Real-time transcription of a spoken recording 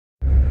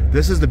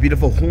This is the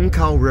beautiful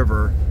Juncal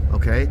River,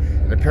 okay?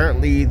 And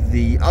apparently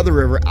the other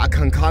river,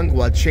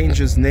 Aconcagua,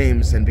 changes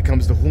names and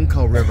becomes the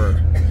Juncal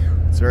River.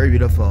 It's very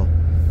beautiful.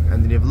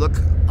 And then if you look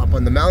up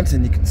on the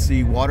mountain, you can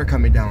see water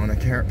coming down.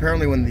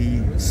 Apparently when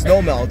the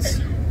snow melts,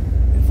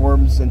 it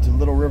forms into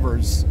little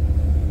rivers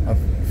of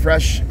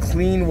fresh,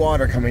 clean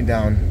water coming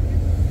down.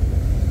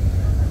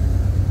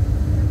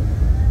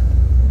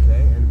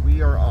 Okay, and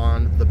we are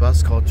on the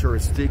bus called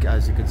Turistik,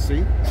 as you can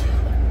see.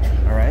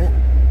 All right.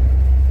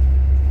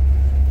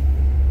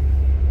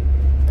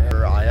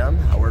 Here I am,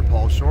 Howard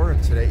Paul Shore,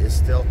 and today is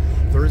still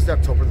Thursday,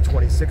 October the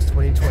 26th,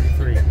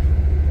 2023.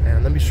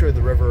 And let me show you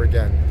the river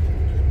again.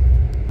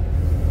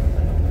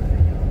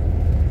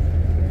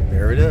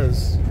 There it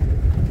is.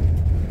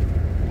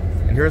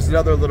 And here's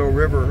another little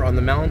river on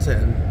the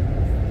mountain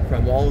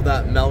from all of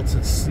that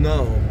melted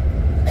snow.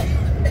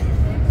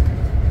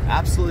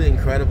 Absolutely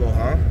incredible,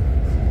 huh?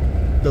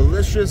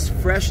 Delicious,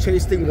 fresh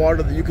tasting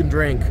water that you can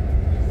drink.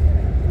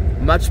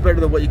 Much better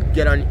than what you can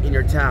get in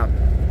your tap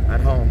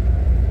at home.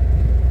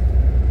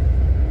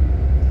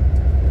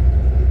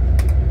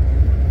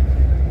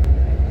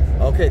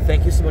 Okay,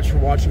 thank you so much for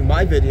watching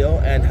my video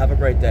and have a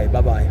great day.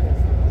 Bye-bye.